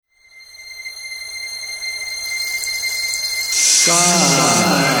Okay,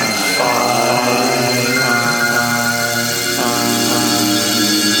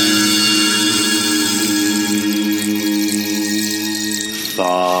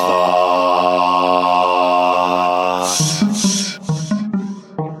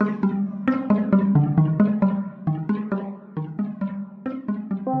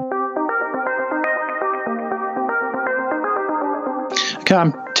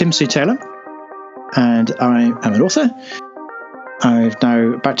 I'm Tim C. Taylor, and I am an author. I'm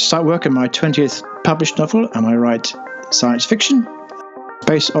now about to start work on my 20th published novel, and I write science fiction,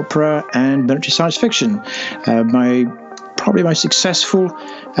 space opera, and military science fiction. My probably most successful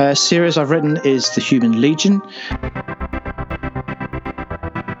series I've written is The Human Legion.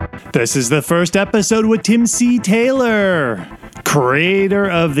 This is the first episode with Tim C. Taylor, creator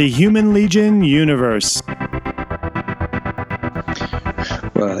of the Human Legion universe.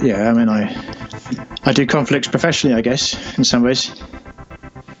 Well, yeah, I mean, I do conflicts professionally, I guess, in some ways.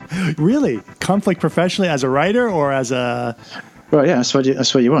 Really? Conflict professionally as a writer or as a... Well, yeah, that's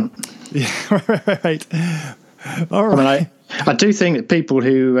what you want. Yeah, right. All right. I mean, I do think that people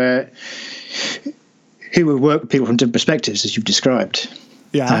who will work with people from different perspectives, as you've described,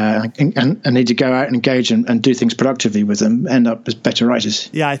 and need to go out and engage and do things productively with them, end up as better writers.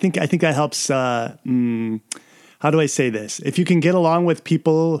 Yeah, I think that helps. How do I say this? If you can get along with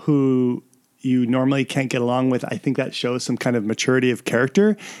people who you normally can't get along with, I think that shows some kind of maturity of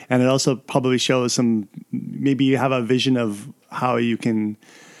character. And it also probably shows maybe you have a vision of how you can,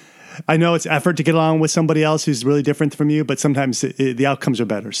 I know it's effort to get along with somebody else who's really different from you, but sometimes the outcomes are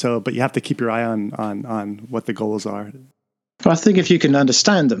better. But you have to keep your eye on what the goals are. Well, I think if you can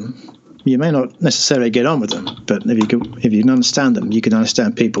understand them, you may not necessarily get on with them, but if you can understand them, you can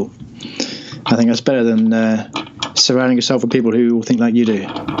understand people. I think that's better than surrounding yourself with people who think like you do.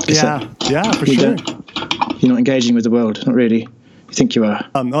 Yeah, for sure. You're not engaging with the world, not really. You think you are.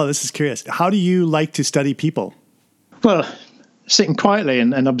 This is curious. How do you like to study people? Well, sitting quietly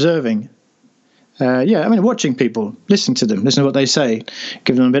and observing. Watching people, listening to them, listening to what they say,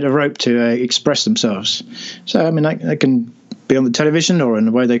 giving them a bit of rope to express themselves. So, I mean, I can be on the television or in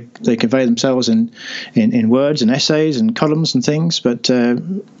the way they convey themselves in words and essays and columns and things, but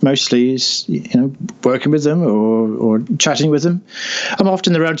mostly is working with them or chatting with them. I'm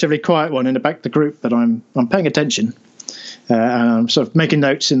often the relatively quiet one in the back of the group, but I'm paying attention and I'm sort of making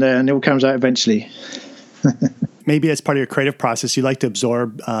notes in there, and it all comes out eventually. Maybe as part of your creative process, you like to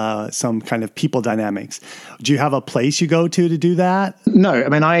absorb some kind of people dynamics. Do you have a place you go to do that? No, I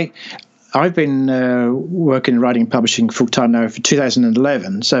mean, I've been working in writing and publishing full time now for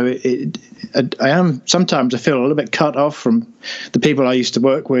 2011. So sometimes I feel a little bit cut off from the people I used to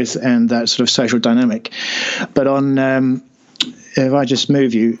work with and that sort of social dynamic. But if I just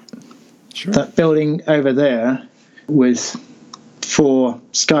move you, sure. That building over there with 4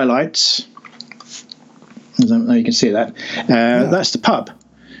 skylights, I don't know if you can see that. That's the pub,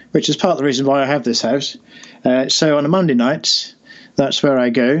 which is part of the reason why I have this house. So on a Monday night, that's where I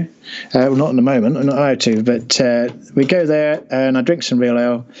go. Well, not in the moment, I'm not allowed to, but we go there and I drink some real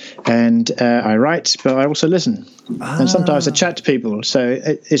ale and I write, but I also listen. And sometimes I chat to people. So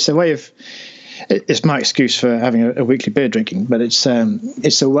it's a way of, it's my excuse for having a weekly beer drinking, but it's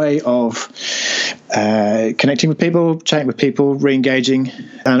a way of connecting with people, chatting with people, re-engaging,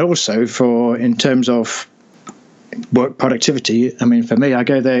 and also in terms of work productivity. I mean, for me, I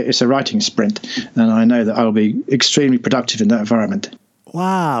go there, it's a writing sprint, and I know that I'll be extremely productive in that environment.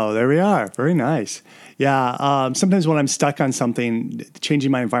 Wow, there we are. Very nice. Yeah, sometimes when I'm stuck on something,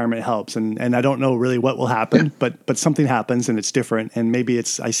 changing my environment helps, and I don't know really what will happen, but something happens and it's different, and maybe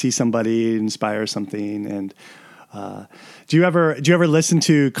I see somebody inspire something. And do you ever listen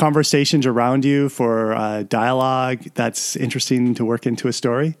to conversations around you for dialogue that's interesting to work into a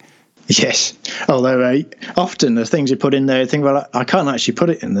story? Yes, although often the things you put in there, you think, well, I can't actually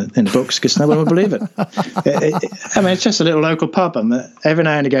put it in the books because no one will believe it. I mean, it's just a little local pub, and every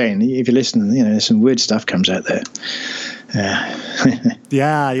now and again, if you listen, some weird stuff comes out there.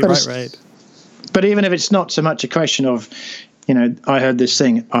 Yeah, you're right. But even if it's not so much a question of, I heard this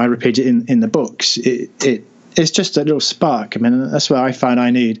thing, I repeat it in the books, it's just a little spark. I mean, that's what I find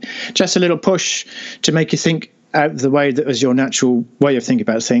I need. Just a little push to make you think out the way that was your natural way of thinking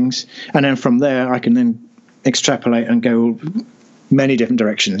about things, and then from there I can then extrapolate and go many different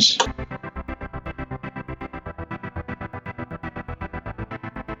directions.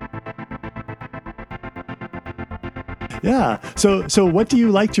 Yeah. So what do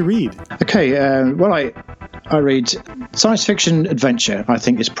you like to read? Okay. I read science fiction adventure. I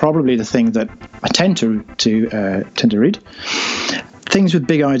think is probably the thing that I tend to read. Things with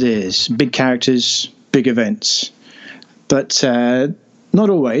big ideas, big characters, big events. but not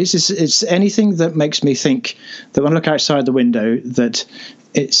always. It's anything that makes me think that when I look outside the window that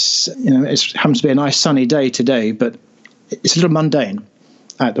it happens to be a nice sunny day today, but it's a little mundane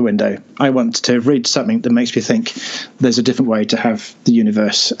out the window. I want to read something that makes me think there's a different way to have the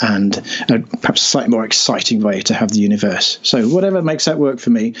universe, and perhaps a slightly more exciting way to have the universe. So whatever makes that work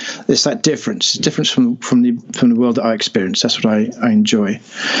for me, it's that difference from the world that I experience. That's what I enjoy.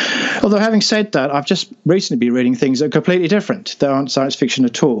 Although having said that, I've just recently been reading things that are completely different. They aren't science fiction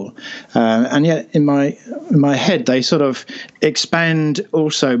at all, and yet in my head they sort of expand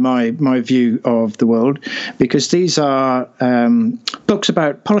also my view of the world, because these are books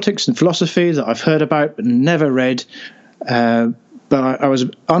about politics and philosophy that I've heard about but never read. But I was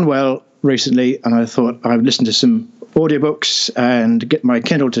unwell recently, and I thought I would listen to some audiobooks and get my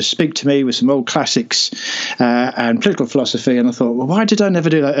Kindle to speak to me with some old classics and political philosophy. And I thought, well, why did I never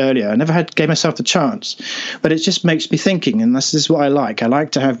do that earlier? I never gave myself the chance. But it just makes me thinking, and this is what I like. I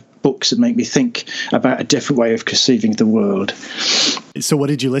like to have books that make me think about a different way of conceiving the world. So what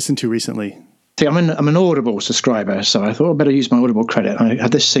did you listen to recently? I'm an Audible subscriber, so I thought I'd better use my Audible credit. I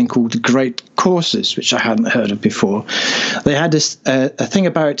had this thing called The Great Courses, which I hadn't heard of before. They had this a thing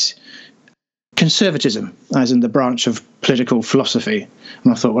about conservatism, as in the branch of political philosophy.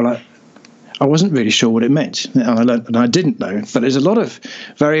 And I thought, well, I wasn't really sure what it meant, and I learned, and I didn't know. But there's a lot of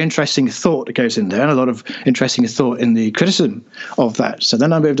very interesting thought that goes in there, and a lot of interesting thought in the criticism of that. So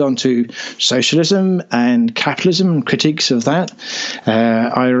then I moved on to socialism and capitalism and critiques of that.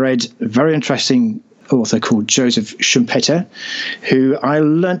 I read a very interesting author called Joseph Schumpeter, who I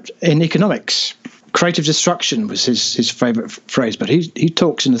learnt in economics. Creative destruction was his favourite phrase, but he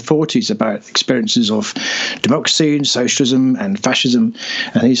talks in the 40s about experiences of democracy and socialism and fascism,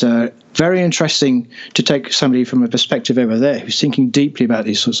 and he's very interesting to take somebody from a perspective over there who's thinking deeply about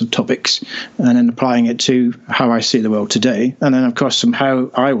these sorts of topics and then applying it to how I see the world today, and then of course how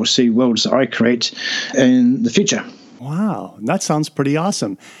I will see worlds that I create in the future. Wow, that sounds pretty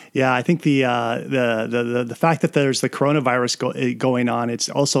awesome. Yeah, I think the fact that there's the coronavirus going on, it's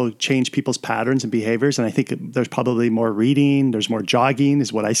also changed people's patterns and behaviors. And I think there's probably more reading, there's more jogging,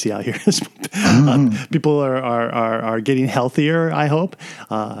 is what I see out here. People are getting healthier, I hope,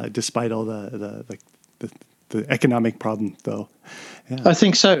 despite all the economic problem, though. Yeah. I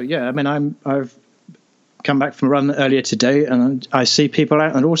think so. Yeah, I mean, I've come back from a run earlier today, and I see people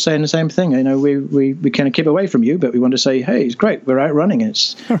out and all saying the same thing. You know, we kind of keep away from you, but we want to say, hey, it's great, we're out running.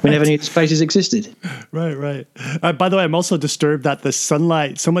 We never knew spaces existed. Right. By the way, I'm also disturbed that the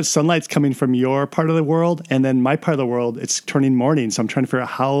sunlight, so much sunlight's coming from your part of the world, and then my part of the world, it's turning morning. So I'm trying to figure out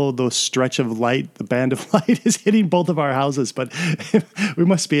how the stretch of light, the band of light, is hitting both of our houses. But we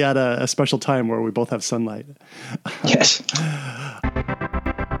must be at a special time where we both have sunlight. Yes.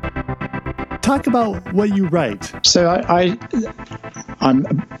 Talk about what you write. So I'm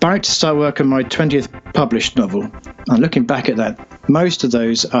about to start work on my 20th published novel. And looking back at that, most of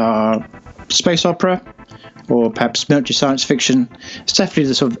those are space opera or perhaps military science fiction. It's definitely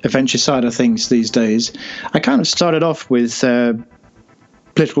the sort of adventure side of things these days. I kind of started off with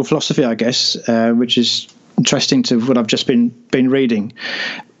political philosophy, I guess, which is interesting to what I've just been reading.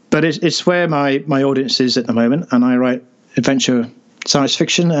 But it's where my audience is at the moment, and I write adventure science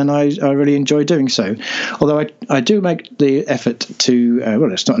fiction, and I really enjoy doing so. Although I do make the effort to,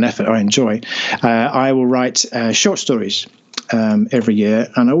 well, it's not an effort, I enjoy. I will write short stories every year,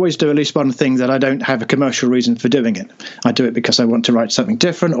 and I always do at least one thing that I don't have a commercial reason for doing it. I do it because I want to write something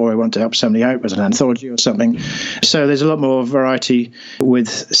different, or I want to help somebody out with an anthology or something. So there's a lot more variety with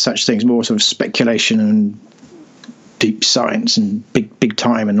such things, more sort of speculation and deep science and big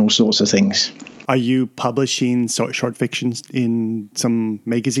time and all sorts of things. Are you publishing short fictions in some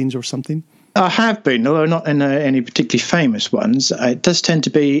magazines or something? I have been, although not in any particularly famous ones. It does tend to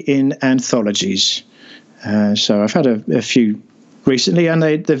be in anthologies. So I've had a few recently, and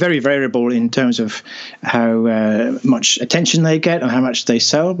they're very variable in terms of how much attention they get and how much they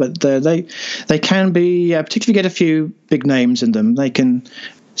sell. But they can be, particularly if you get a few big names in them, they can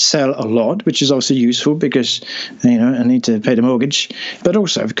sell a lot, which is also useful because I need to pay the mortgage, but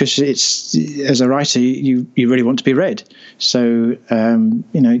also because it's, as a writer, you really want to be read. So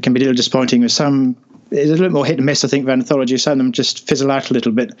it can be a little disappointing with some. It's a little more hit and miss, I think, with anthologies. Some of them just fizzle out a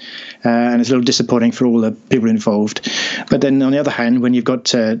little bit, and it's a little disappointing for all the people involved. But then, on the other hand, when you've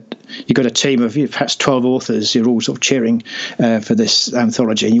got a team of perhaps 12 authors, you're all sort of cheering for this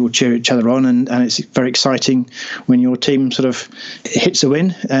anthology, and you all cheer each other on, and it's very exciting when your team sort of hits a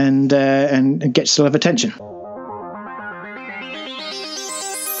win and gets a lot of attention.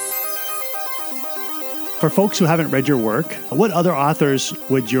 For folks who haven't read your work, what other authors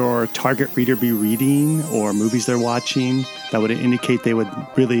would your target reader be reading, or movies they're watching that would indicate they would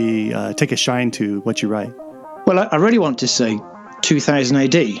really take a shine to what you write? Well, I really want to say 2000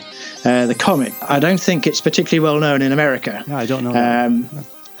 AD, the comic. I don't think it's particularly well known in America. Yeah, I don't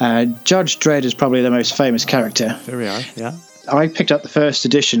know. Judge Dredd is probably the most famous character. There we are, yeah. I picked up the first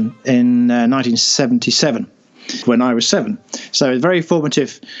edition in 1977. When I was 7. So it's very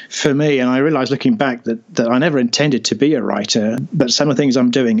formative for me, and I realised looking back that I never intended to be a writer, but some of the things I'm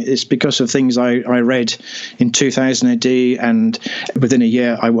doing is because of things I read in 2000 AD, and within a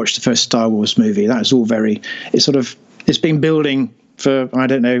year I watched the first Star Wars movie. That was all it's been building for, I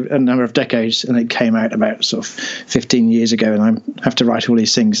don't know, a number of decades, and it came out about sort of 15 years ago, and I have to write all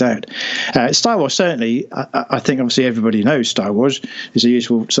these things out. Star Wars, certainly, I think obviously everybody knows Star Wars is a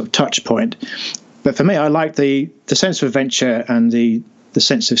useful sort of touch point. But for me, I like the sense of adventure and the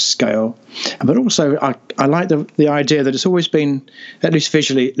sense of scale. But also, I like the idea that it's always been, at least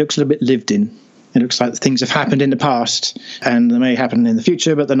visually, it looks a little bit lived in. It looks like things have happened in the past, and they may happen in the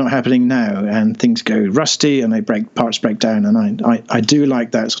future, but they're not happening now. And things go rusty, and parts break down. And I do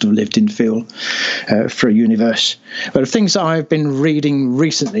like that sort of lived-in feel for a universe. But of things that I've been reading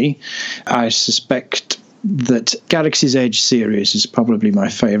recently, I suspect that Galaxy's Edge series is probably my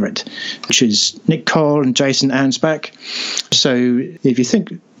favourite, which is Nick Cole and Jason Ansbach. So if you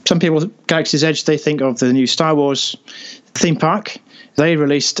think, some people, Galaxy's Edge, they think of the new Star Wars theme park. They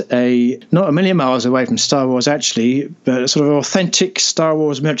released not a million miles away from Star Wars, actually, but a sort of authentic Star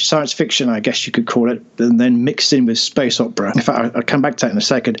Wars military science fiction, I guess you could call it, and then mixed in with space opera. In fact, I'll come back to that in a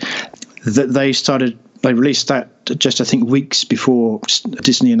second. That they released that just, I think, weeks before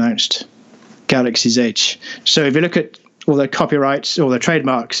Disney announced Galaxy's Edge. So if you look at all their copyrights, all their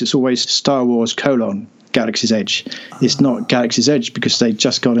trademarks, it's always Star Wars : Galaxy's Edge. It's not Galaxy's Edge because they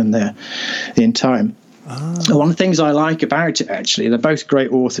just got in there in time. One of the things I like about it, actually, they're both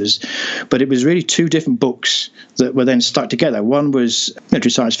great authors, but it was really two different books that were then stuck together. One was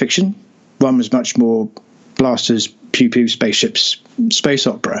military science fiction. One was much more blasters, pew-pew, spaceships, space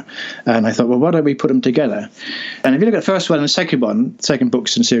opera. And I thought, well, why don't we put them together? And if you look at the first one and the second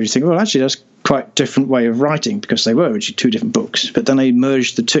books in the series, you think, well, actually, that's quite a different way of writing, because they were actually two different books. But then they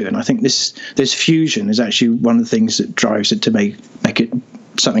merged the two. And I think this fusion is actually one of the things that drives it to make it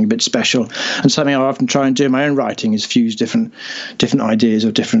something a bit special. And something I often try and do in my own writing is fuse different ideas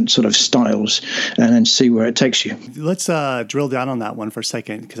or different sort of styles and then see where it takes you. Let's drill down on that one for a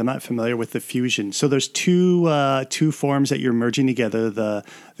second, because I'm not familiar with the fusion. So there's two forms that you're merging together,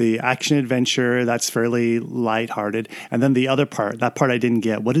 the action adventure, that's fairly lighthearted, and then the other part, that part I didn't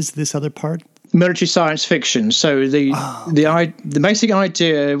get. What is this other part? Military science fiction. So the basic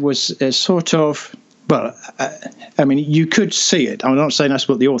idea was sort of, well, I mean, you could see it. I'm not saying that's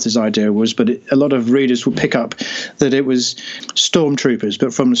what the author's idea was, but a lot of readers will pick up that it was stormtroopers,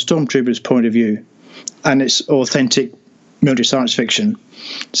 but from the stormtroopers' point of view, and it's authentic military science fiction.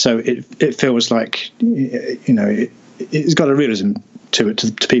 So it feels like, it's got a realism to it,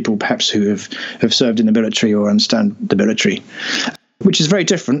 to people perhaps who have served in the military or understand the military, which is very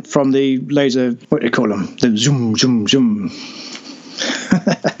different from the laser, what do you call them? The zoom, zoom, zoom.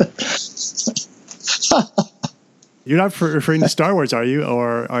 You're not referring to Star Wars, are you?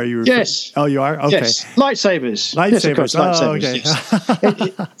 Or are you? Yes. Oh, you are? Okay. Yes. Lightsabers. Lightsabers. Yes, of course, lightsabers.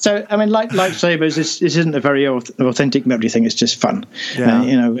 Okay. Yes. So, I mean, lightsabers, this isn't a very authentic military thing. It's just fun. Yeah.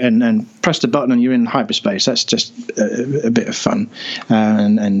 And press the button and you're in hyperspace. That's just a bit of fun.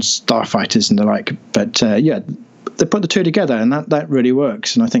 And starfighters and the like. But, they put the two together, and that really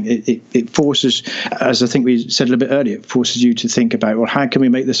works. And I think it forces, as I think we said a little bit earlier, it forces you to think about, well, how can we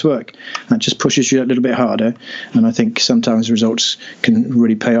make this work? And it just pushes you a little bit harder. And I think sometimes results can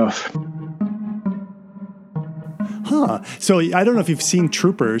really pay off. So I don't know if you've seen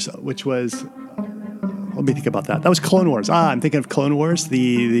Troopers, which was... Let me think about that. That was Clone Wars. I'm thinking of Clone Wars,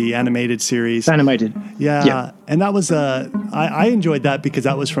 the animated series. Animated. Yeah. And that was I enjoyed that because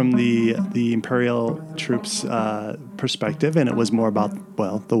that was from the Imperial troops perspective, and it was more about,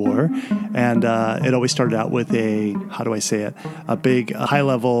 the war. And it always started out with a big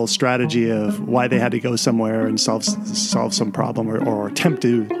high-level strategy of why they had to go somewhere and solve some problem or attempt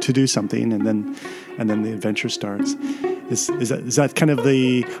to do something, and then the adventure starts. Is that kind of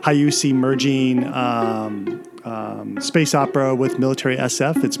how you see merging space opera with military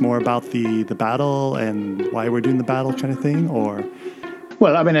SF? It's more about the battle and why we're doing the battle kind of thing, or?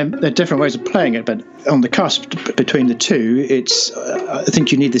 Well, I mean, there are different ways of playing it, but on the cusp between the two, it's. I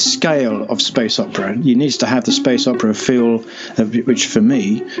think you need the scale of space opera. You need to have the space opera feel, which for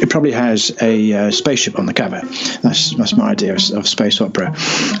me, it probably has a spaceship on the cover. That's my idea of space opera.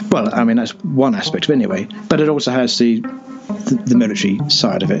 Well, I mean, that's one aspect of it anyway, but it also has the military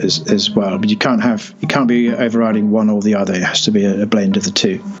side of it as well. But you can't be overriding one or the other. It has to be a blend of the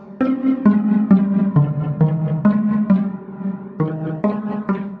two.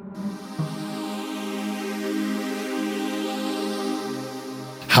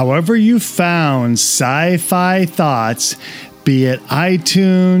 However you found Sci-Fi Thoughts, be it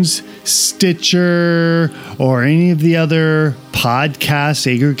iTunes, Stitcher, or any of the other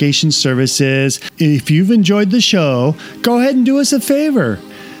podcast aggregation services, if you've enjoyed the show, go ahead and do us a favor.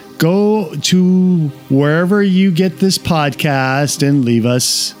 Go to wherever you get this podcast and leave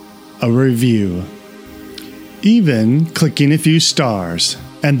us a review. Even clicking a few stars.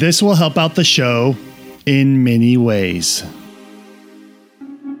 And this will help out the show in many ways.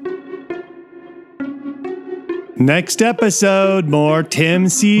 Next episode, more Tim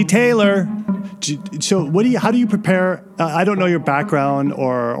C. Taylor. So, how do you prepare? I don't know your background,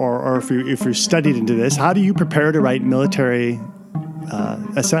 or if you're studied into this. How do you prepare to write military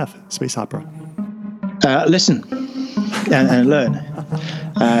SF space opera? Listen and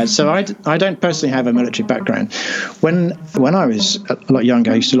learn. So I don't personally have a military background. When I was a lot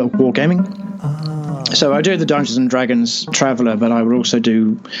younger, I used to love wargaming. So I do the Dungeons and Dragons Traveller, but I would also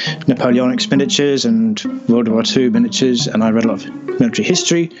do Napoleonic miniatures and World War II miniatures, and I read a lot of military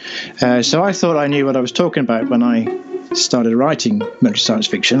history. So I thought I knew what I was talking about when I started writing military science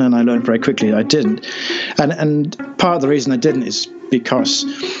fiction, and I learned very quickly that I didn't. And part of the reason I didn't is because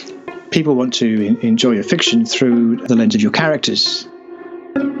people want to enjoy your fiction through the lens of your characters.